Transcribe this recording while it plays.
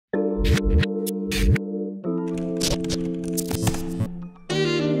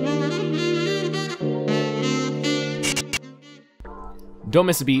Don't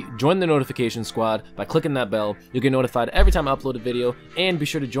miss a beat, join the notification squad by clicking that bell. You'll get notified every time I upload a video, and be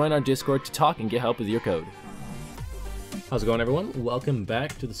sure to join our Discord to talk and get help with your code. How's it going, everyone? Welcome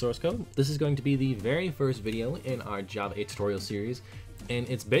back to the source code. This is going to be the very first video in our Java 8 tutorial series, and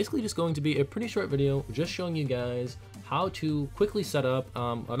it's basically just going to be a pretty short video just showing you guys how to quickly set up,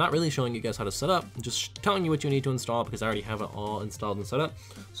 not really showing you guys how to set up, just telling you what you need to install because I already have it all installed and set up,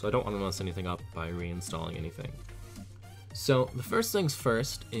 so I don't want to mess anything up by reinstalling anything. So the first things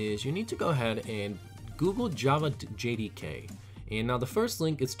first is you need to go ahead and Google Java JDK. And now the first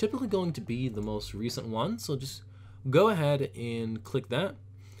link is typically going to be the most recent one, so just go ahead and click that.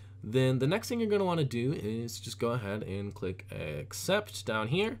 Then the next thing you're going to want to do is just go ahead and click accept down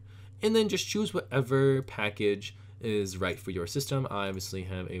here, and then just choose whatever package is right for your system. I obviously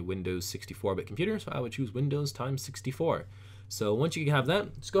have a Windows 64-bit computer, so I would choose Windows times 64. So once you have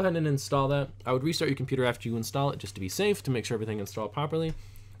that, just go ahead and install that. I would restart your computer after you install it just to be safe, to make sure everything installed properly.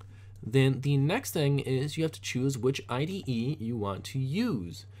 Then the next thing is you have to choose which IDE you want to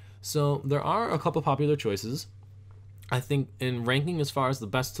use. So there are a couple popular choices. I think in ranking as far as the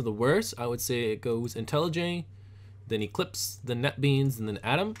best to the worst, I would say it goes IntelliJ, then Eclipse, then NetBeans, and then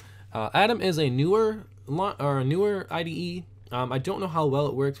Atom. Atom is a newer IDE. I don't know how well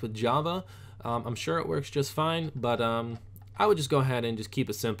it works with Java. I'm sure it works just fine, but I would just go ahead and just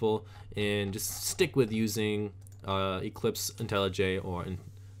keep it simple and just stick with using Eclipse, IntelliJ, or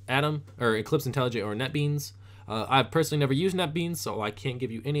Atom, or Eclipse, IntelliJ, or NetBeans. I've personally never used NetBeans, so I can't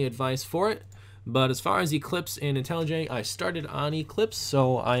give you any advice for it. But as far as Eclipse and IntelliJ, I started on Eclipse,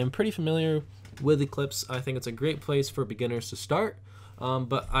 so I am pretty familiar with Eclipse. I think it's a great place for beginners to start.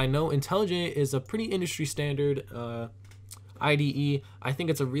 But I know IntelliJ is a pretty industry standard IDE. I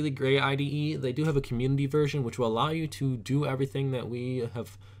think it's a really great IDE. They do have a community version which will allow you to do everything that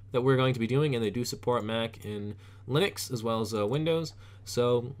we're going to be doing, and they do support Mac and Linux as well as Windows.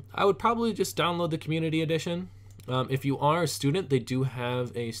 So I would probably just download the community edition. If you are a student, they do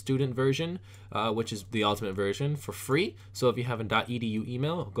have a student version, which is the ultimate version for free. So if you have an .edu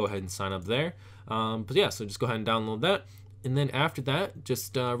email, go ahead and sign up there. But yeah, so just go ahead and download that. And then after that,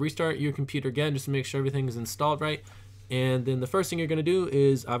 just restart your computer again just to make sure everything is installed right. And then the first thing you're going to do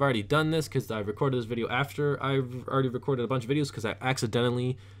is, I've already done this because I've recorded this video after I've already recorded a bunch of videos because I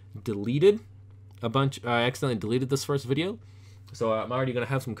accidentally deleted this first video. So I'm already going to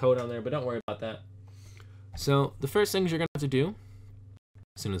have some code on there, but don't worry about that. So the first things you're going to have to do,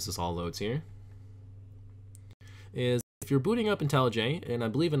 as soon as this all loads here, is if you're booting up IntelliJ, and I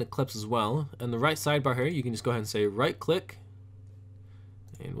believe in Eclipse as well, on the right sidebar here, you can just go ahead and say right click,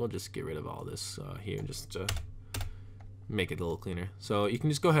 and we'll just get rid of all this here just to make it a little cleaner. So you can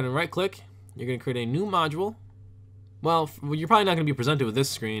just go ahead and right click. You're going to create a new module. Well, you're probably not going to be presented with this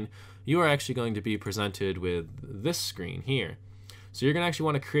screen. You are actually going to be presented with this screen here. So you're going to actually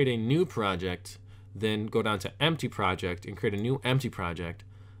want to create a new project, then go down to empty project and create a new empty project.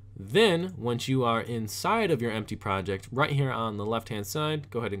 Then once you are inside of your empty project, right here on the left hand side,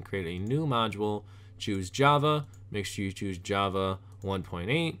 go ahead and create a new module, choose Java, make sure you choose Java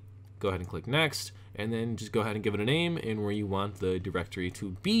 1.8, go ahead and click next, and then just go ahead and give it a name and where you want the directory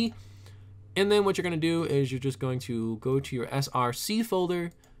to be. And then what you're going to do is you're just going to go to your SRC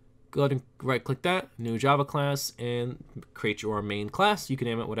folder, go ahead and right click that, new Java class, and create your main class. You can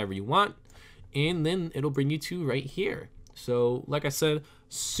name it whatever you want, and then it'll bring you to right here. So like I said,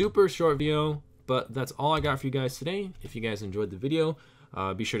 super short video, but that's all I got for you guys today. If you guys enjoyed the video,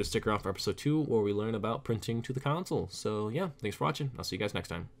 be sure to stick around for episode 2 where we learn about printing to the console. So yeah, thanks for watching. I'll see you guys next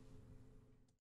time.